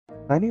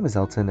My name is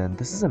Elton, and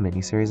this is a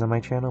mini-series on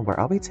my channel where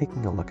I'll be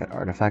taking a look at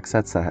artifact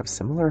sets that have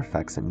similar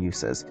effects and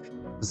uses,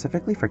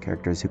 specifically for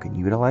characters who can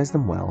utilize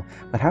them well,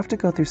 but have to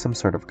go through some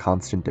sort of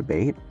constant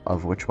debate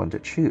of which one to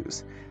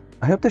choose.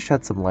 I hope to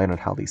shed some light on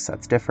how these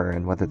sets differ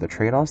and whether the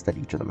trade-offs that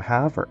each of them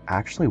have are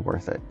actually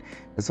worth it,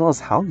 as well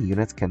as how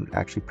units can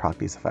actually proc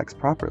these effects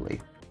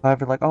properly.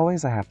 However, like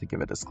always, I have to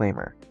give a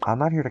disclaimer. I'm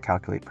not here to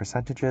calculate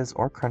percentages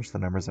or crunch the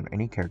numbers on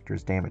any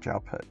character's damage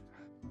output.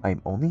 I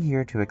am only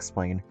here to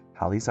explain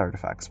how these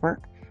artifacts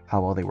work,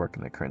 how well they work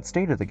in the current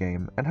state of the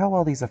game, and how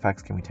well these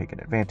effects can be taken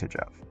advantage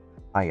of.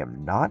 I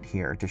am not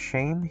here to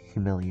shame,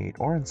 humiliate,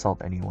 or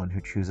insult anyone who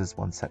chooses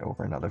one set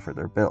over another for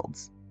their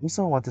builds. I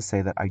also want to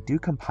say that I do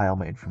compile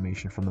my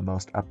information from the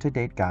most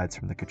up-to-date guides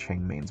from the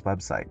Keqing Main's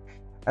website,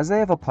 as they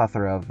have a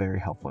plethora of very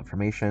helpful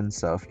information,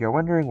 so if you're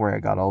wondering where I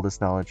got all this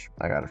knowledge,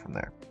 I got it from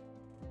there.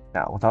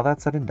 Now, with all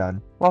that said and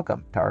done,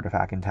 welcome to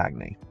Artifact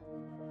Antagony.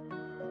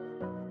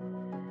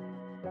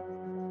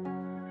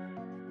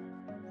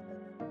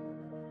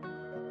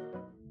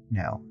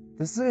 Now,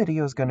 this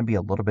video is going to be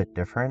a little bit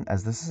different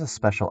as this is a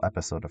special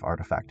episode of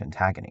Artifact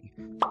Antagony.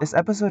 This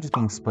episode is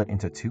being split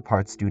into two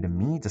parts due to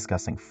me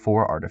discussing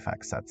 4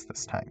 artifact sets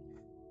this time.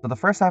 So the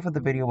first half of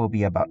the video will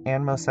be about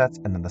Anmo sets,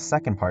 and then the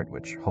second part,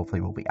 which hopefully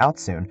will be out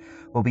soon,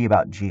 will be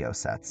about Geo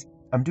sets.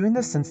 I'm doing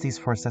this since these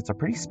 4 sets are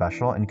pretty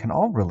special and can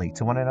all relate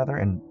to one another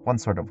in one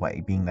sort of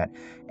way, being that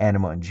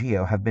Anmo and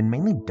Geo have been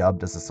mainly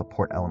dubbed as the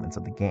support elements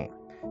of the game.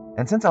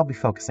 And since I'll be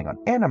focusing on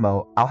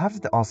Anmo, I'll have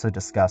to also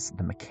discuss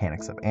the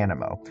mechanics of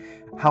Anmo,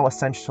 how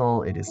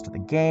essential it is to the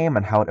game,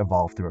 and how it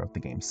evolved throughout the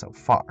game so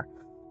far.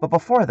 But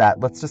before that,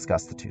 let's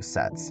discuss the 2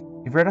 sets.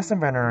 Viridescent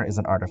Venerer is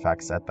an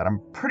artifact set that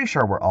I'm pretty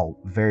sure we're all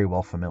very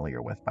well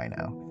familiar with by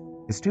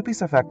now. Its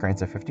 2-piece effect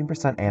grants a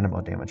 15% Anmo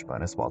damage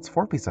bonus, while its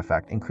 4-piece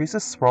effect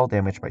increases swirl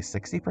damage by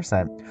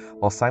 60%,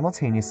 while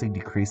simultaneously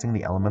decreasing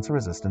the elemental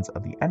resistance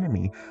of the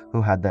enemy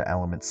who had the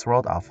element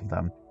swirled off of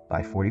them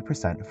by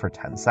 40% for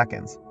 10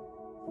 seconds.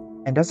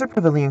 And Desert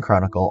Pavilion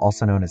Chronicle,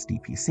 also known as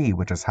DPC,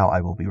 which is how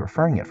I will be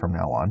referring it from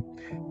now on,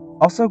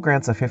 also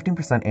grants a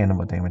 15%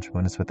 Anmo damage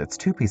bonus with its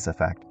 2-piece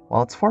effect,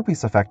 while its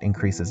 4-piece effect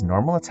increases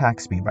normal attack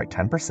speed by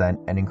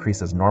 10% and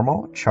increases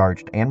normal,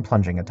 charged, and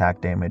plunging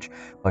attack damage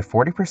by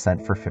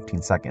 40% for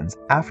 15 seconds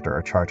after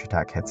a charge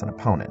attack hits an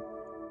opponent.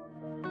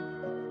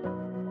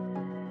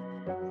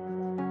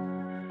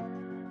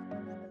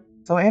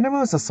 So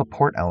Anmo is a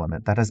support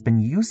element that has been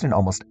used in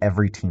almost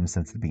every team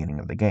since the beginning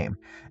of the game,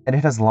 and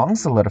it has long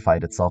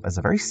solidified itself as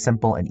a very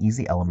simple and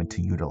easy element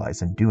to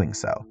utilize in doing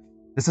so.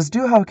 This is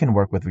due how it can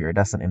work with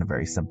Viridescent in a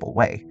very simple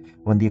way.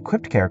 When the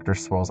equipped character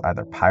swirls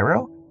either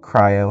Pyro,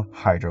 Cryo,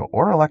 Hydro,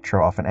 or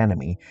Electro off an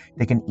enemy,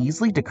 they can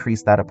easily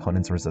decrease that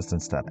opponent's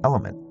resistance to that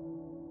element.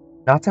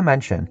 Not to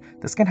mention,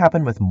 this can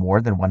happen with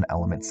more than one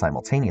element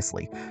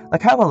simultaneously,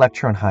 like how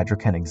Electro and Hydro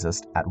can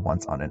exist at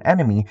once on an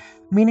enemy,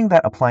 meaning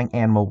that applying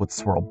Anmo would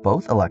swirl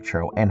both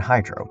Electro and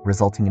Hydro,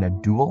 resulting in a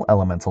dual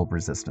elemental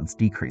resistance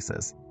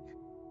decreases.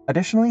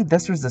 Additionally,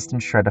 this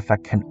resistance shred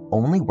effect can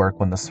only work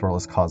when the swirl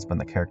is caused when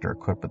the character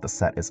equipped with the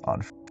set is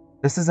on.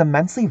 This is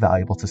immensely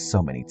valuable to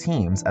so many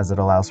teams as it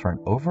allows for an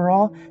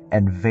overall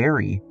and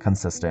very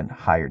consistent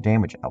higher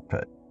damage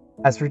output.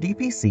 As for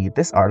DPC,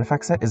 this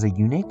artifact set is a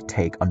unique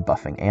take on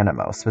buffing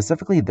Anmo,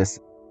 specifically this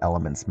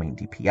element's main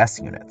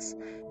DPS units.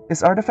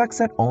 This artifact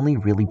set only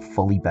really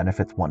fully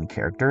benefits one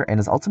character and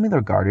is ultimately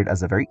regarded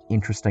as a very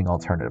interesting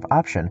alternative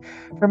option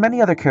for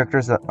many other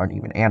characters that aren't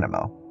even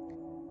Anmo.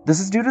 This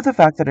is due to the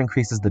fact that it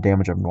increases the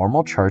damage of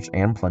normal, charged,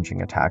 and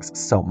plunging attacks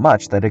so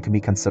much that it can be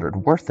considered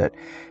worth it,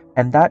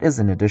 and that is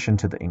in addition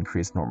to the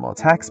increased normal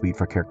attack speed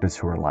for characters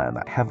who rely on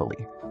that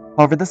heavily.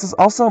 However, this is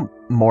also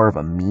more of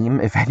a meme,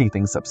 if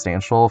anything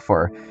substantial,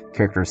 for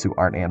characters who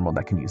aren't Anmo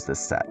that can use this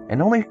set,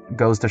 and only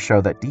goes to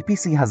show that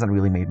DPC hasn't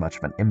really made much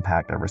of an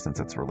impact ever since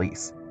its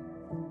release.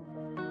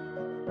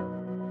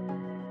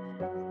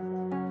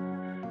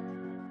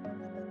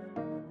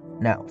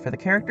 Now, for the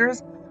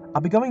characters,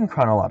 I'll be going in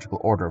chronological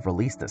order of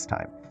release this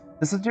time.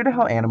 This is due to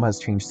how Anmo has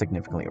changed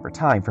significantly over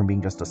time from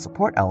being just a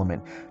support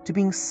element to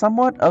being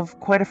somewhat of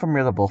quite a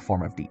formidable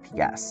form of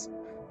DPS.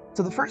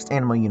 So the first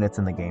Anmo units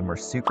in the game were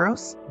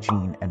Sucrose,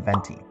 Jean, and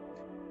Venti.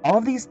 All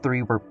of these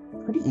 3 were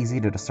pretty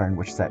easy to discern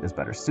which set is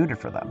better suited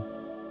for them.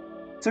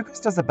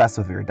 Sucrose does the best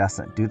with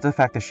Viridescent due to the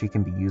fact that she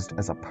can be used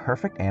as a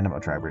perfect Anmo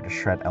driver to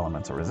shred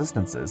elemental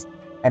resistances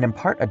and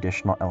impart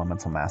additional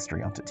elemental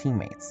mastery onto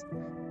teammates.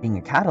 Being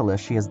a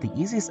catalyst, she has the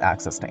easiest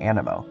access to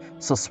Anmo,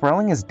 so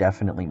swirling is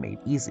definitely made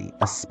easy,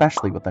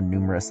 especially with the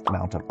numerous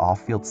amount of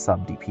off-field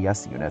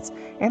sub-DPS units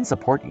and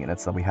support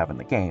units that we have in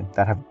the game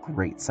that have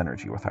great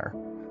synergy with her.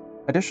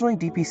 Additionally,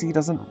 DPC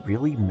doesn't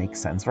really make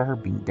sense for her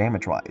being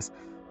damage-wise.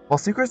 While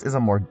Sucrose is a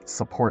more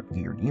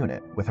support-geared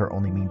unit, with her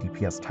only main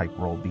DPS type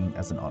role being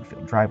as an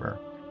on-field driver,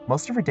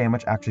 most of her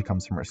damage actually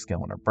comes from her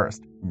skill and her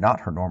burst, not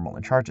her normal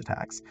and charge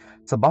attacks,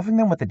 so buffing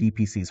them with the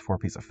DPC's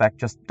 4-piece effect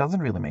just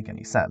doesn't really make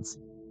any sense.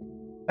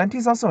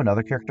 Venti's also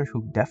another character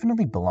who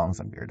definitely belongs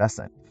on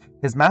Viridescent.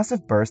 His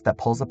massive burst that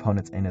pulls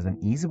opponents in is an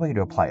easy way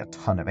to apply a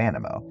ton of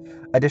animo.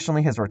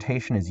 Additionally, his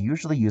rotation is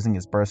usually using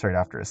his burst right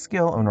after his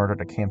skill in order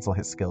to cancel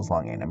his skill's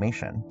long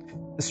animation.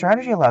 The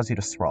strategy allows you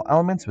to swirl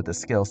elements with his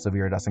skill so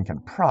Viridescent can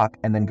proc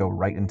and then go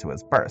right into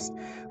his burst,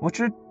 which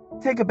would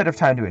take a bit of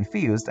time to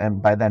infuse, and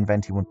by then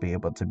Venti wouldn't be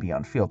able to be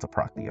on field to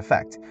proc the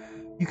effect.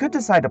 You could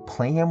decide to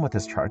play him with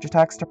his charge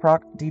attacks to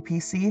proc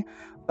DPC,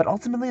 but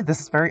ultimately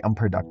this is very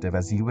unproductive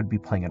as you would be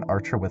playing an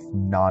archer with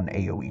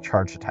non-AoE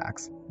charge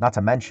attacks. Not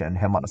to mention,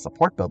 him on a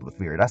support build with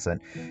Viridescent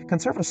can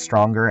serve a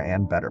stronger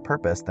and better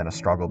purpose than a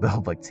struggle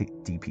build like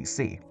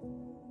DPC.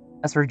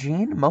 As for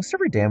Jean, most of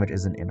her damage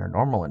isn't in her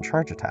normal and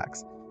charge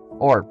attacks,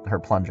 or her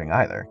plunging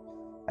either.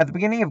 At the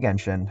beginning of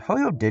Genshin,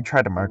 Hoyo did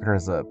try to market her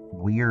as a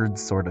weird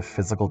sort of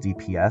physical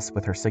DPS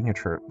with her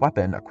signature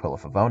weapon, Aquila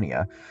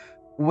Favonia,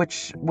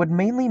 which would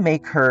mainly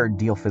make her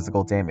deal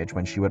physical damage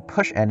when she would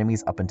push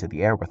enemies up into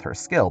the air with her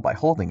skill by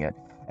holding it,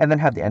 and then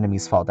have the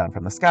enemies fall down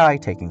from the sky,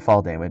 taking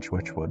fall damage,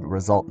 which would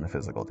result in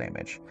physical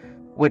damage,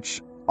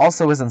 which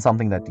also isn't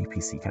something that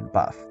DPC can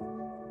buff.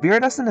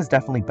 Viridescent is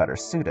definitely better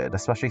suited,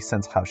 especially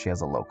since how she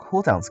has a low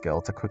cooldown skill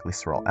to quickly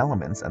swirl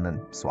elements and then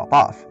swap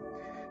off.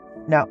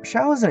 Now,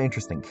 Xiao is an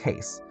interesting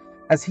case,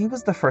 as he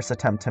was the first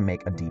attempt to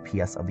make a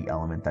DPS of the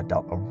element that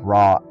dealt a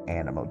raw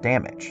animo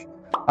damage.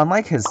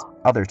 Unlike his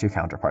other two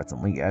counterparts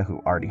in Liga, who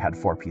already had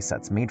 4-piece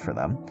sets made for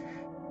them,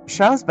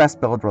 Xiao's best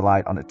build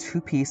relied on a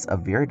 2-piece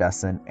of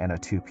Viridescent and a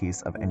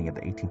 2-piece of any of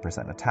the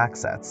 18% attack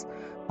sets.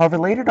 However,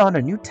 later on,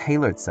 a new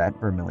tailored set,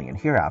 Vermilion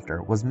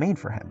Hereafter, was made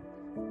for him.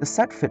 The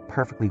set fit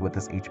perfectly with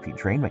his HP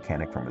drain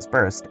mechanic from his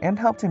burst and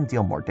helped him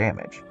deal more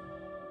damage.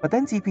 But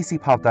then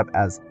DPC popped up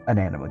as an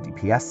animo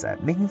DPS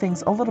set, making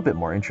things a little bit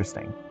more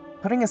interesting.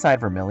 Putting aside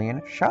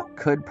Vermilion, Xiao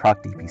could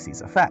proc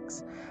DPC's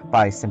effects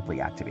by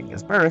simply activating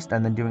his burst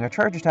and then doing a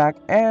charge attack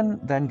and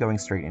then going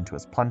straight into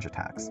his plunge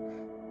attacks.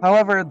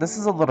 However, this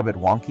is a little bit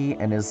wonky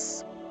and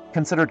is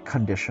considered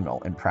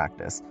conditional in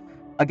practice.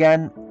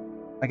 Again,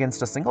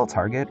 against a single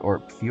target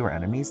or fewer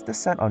enemies, this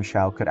set on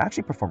Xiao could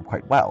actually perform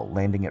quite well,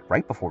 landing it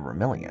right before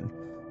Vermilion.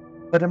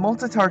 But in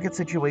multi-target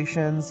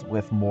situations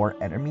with more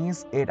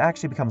enemies, it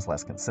actually becomes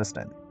less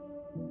consistent.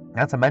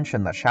 Not to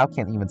mention that Xiao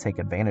can't even take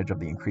advantage of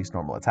the increased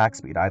normal attack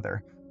speed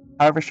either.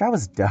 However, Xiao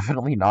is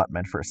definitely not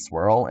meant for a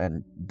swirl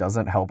and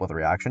doesn't help with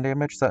reaction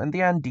damage, so in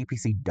the end,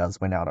 DPC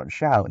does win out on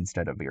Xiao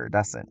instead of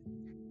Viridescent.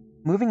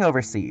 Moving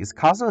overseas,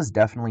 Kazuha is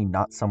definitely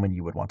not someone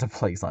you would want to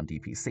place on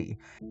DPC.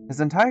 His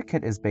entire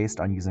kit is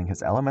based on using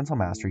his elemental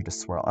mastery to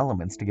swirl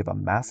elements to give a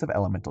massive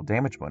elemental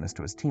damage bonus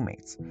to his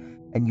teammates,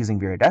 and using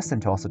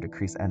Viridescent to also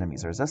decrease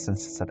enemies'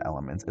 resistance to said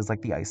elements is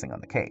like the icing on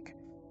the cake.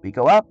 We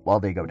go up while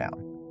they go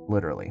down.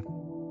 Literally.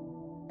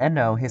 And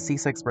no, his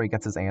C6 where he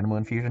gets his animo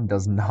infusion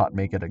does not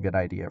make it a good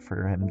idea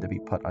for him to be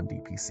put on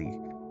DPC.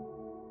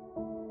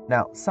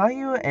 Now,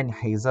 Sayu and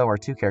Heizo are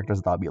two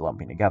characters that I'll be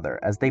lumping together,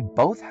 as they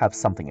both have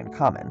something in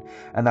common,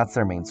 and that's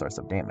their main source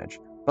of damage.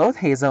 Both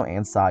Heizo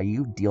and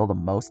Sayu deal the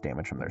most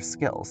damage from their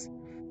skills.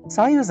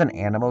 Sayu is an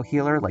animo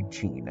healer like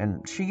Jean,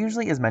 and she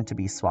usually is meant to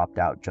be swapped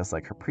out just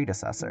like her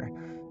predecessor,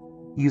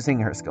 using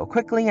her skill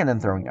quickly and then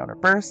throwing down her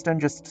burst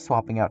and just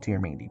swapping out to your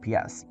main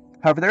DPS.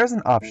 However, there is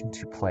an option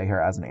to play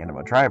her as an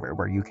animo driver,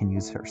 where you can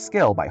use her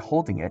skill by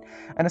holding it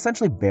and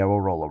essentially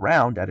barrel roll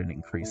around at an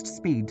increased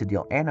speed to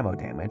deal animo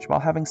damage while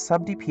having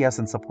sub-DPS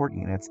and support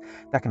units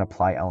that can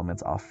apply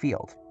elements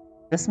off-field.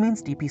 This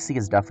means DPC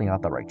is definitely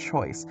not the right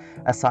choice,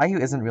 as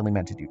Sayu isn't really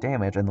meant to do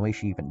damage, and the way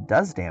she even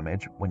does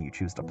damage when you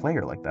choose to play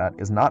her like that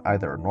is not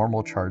either a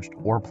normal charged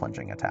or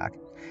plunging attack.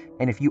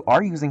 And if you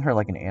are using her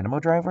like an animo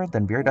driver,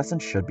 then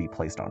Viridescent should be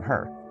placed on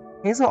her.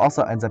 Heizo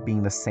also ends up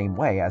being the same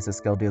way, as his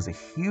skill deals a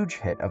huge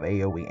hit of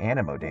AoE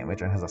animo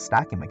damage and has a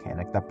stacking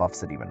mechanic that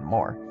buffs it even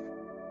more.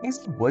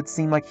 Heizo would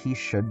seem like he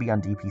should be on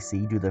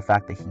DPC due to the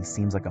fact that he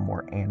seems like a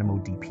more animo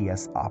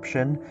DPS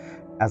option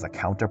as a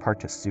counterpart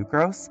to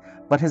Sucrose,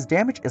 but his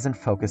damage isn't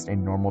focused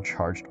in normal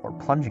charged or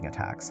plunging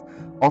attacks.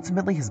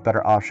 Ultimately, his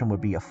better option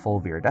would be a full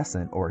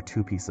Viridescent or a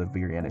 2-piece of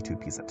Viri and a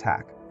 2-piece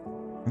attack.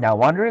 Now,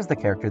 Wanderer is the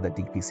character that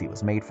DPC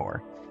was made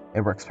for.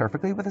 It works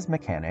perfectly with his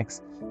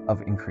mechanics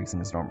of increasing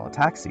his normal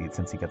attack speed,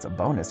 since he gets a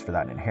bonus for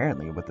that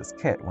inherently with his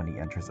kit when he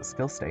enters a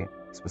skill state,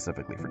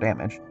 specifically for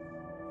damage.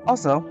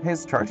 Also,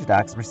 his charge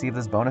attacks receive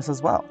this bonus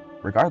as well.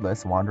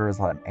 Regardless, Wanderer is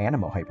an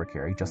animo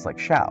hypercarry just like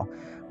Xiao,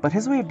 but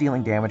his way of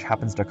dealing damage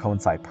happens to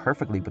coincide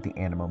perfectly with the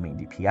animo main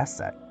DPS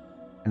set.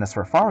 And as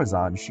for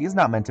Faruzan, she is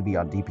not meant to be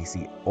on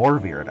DPC or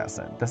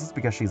Viridescent. This is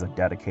because she's a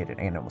dedicated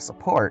animo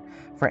support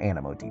for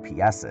animo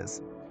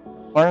DPSs.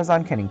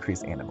 Faruzan can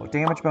increase animo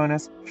damage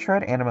bonus,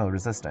 shred animo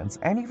resistance,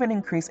 and even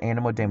increase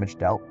animo damage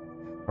dealt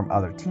from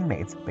other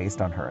teammates based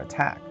on her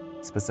attack,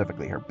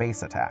 specifically her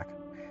base attack.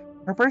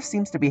 Her burst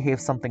seems to behave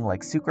something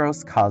like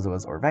Sucrose,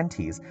 Kazuha's, or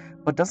Venti's,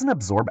 but doesn't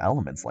absorb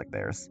elements like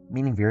theirs,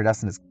 meaning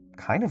Viridescent is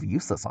kind of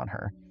useless on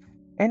her.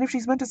 And if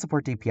she's meant to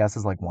support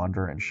DPSs like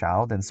Wanderer and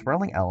Xiao, then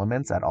swirling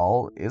elements at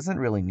all isn't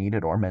really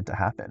needed or meant to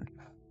happen.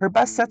 Her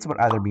best sets would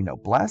either be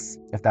Noblesse,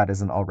 if that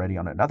isn't already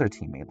on another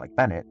teammate like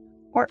Bennett,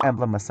 or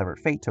Emblem of Severed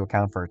Fate to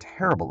account for her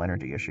terrible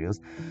energy issues.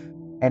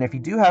 And if you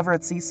do have her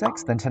at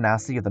C6, then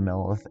Tenacity of the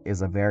Millith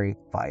is a very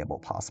viable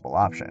possible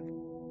option.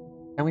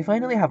 And we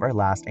finally have our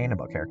last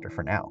Animo character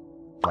for now,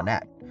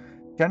 Lynette.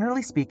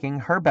 Generally speaking,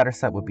 her better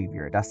set would be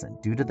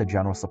Viridescent due to the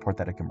general support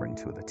that it can bring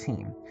to the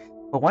team.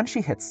 But once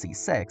she hits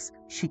C6,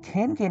 she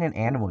can gain an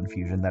Animo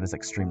infusion that is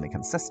extremely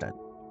consistent.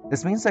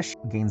 This means that she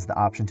gains the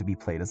option to be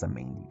played as a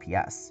main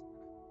DPS.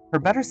 Her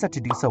better set to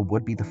do so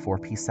would be the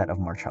 4-piece set of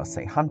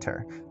Marchause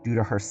Hunter, due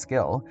to her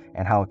skill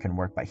and how it can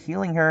work by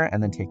healing her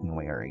and then taking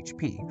away her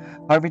HP.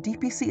 However,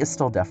 DPC is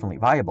still definitely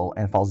viable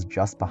and falls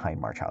just behind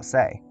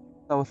Marchause.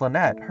 So with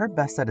Lynette, her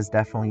best set is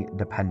definitely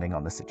depending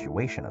on the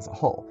situation as a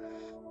whole,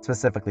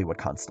 specifically what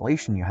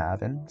constellation you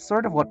have and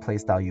sort of what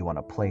playstyle you want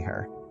to play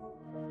her.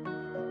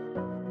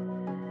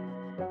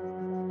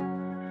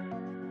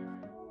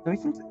 So we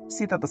can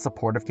see that the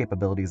supportive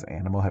capabilities of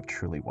Animo have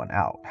truly won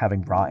out.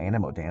 Having raw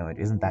Animo damage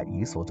isn't that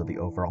useful to the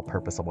overall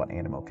purpose of what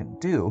Animo can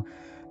do,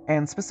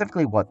 and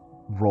specifically what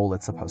role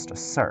it's supposed to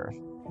serve.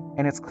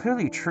 And it's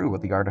clearly true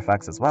with the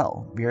artifacts as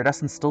well.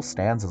 Viridescent still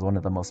stands as one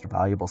of the most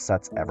valuable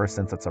sets ever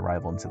since its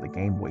arrival into the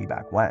game way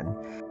back when.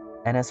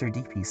 And as her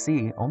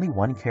DPC, only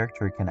one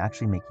character can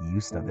actually make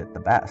use of it the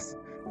best,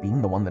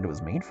 being the one that it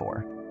was made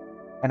for.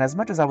 And as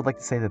much as I would like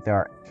to say that there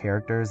are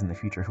characters in the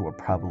future who will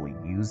probably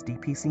use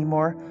DPC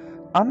more,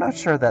 I'm not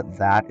sure that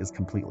that is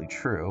completely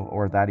true,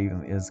 or that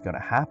even is going to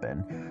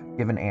happen,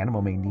 given Animo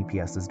main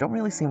DPSs don't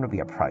really seem to be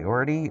a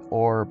priority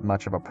or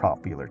much of a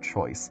popular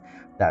choice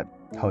that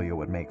Toyo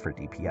would make for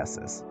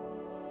DPSs.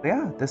 But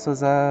yeah, this was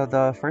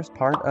the first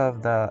part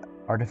of the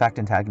Artifact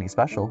Antagony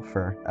special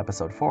for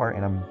episode 4,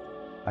 and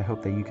I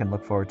hope that you can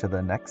look forward to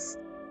the next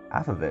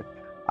half of it.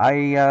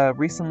 I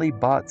recently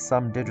bought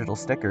some digital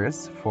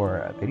stickers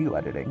for video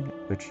editing,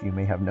 which you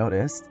may have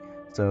noticed.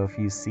 So if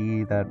you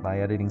see that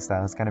my editing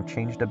style has kind of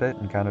changed a bit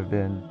and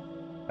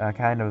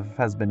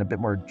has been a bit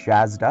more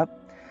jazzed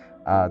up,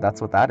 that's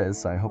what that is.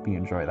 So I hope you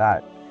enjoy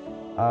that.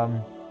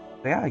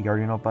 But yeah, you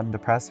already know what button to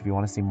press if you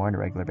want to see more on a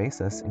regular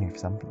basis. And if you have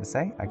something to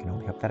say, I can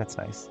only hope that it's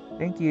nice.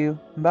 Thank you.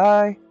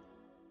 Bye.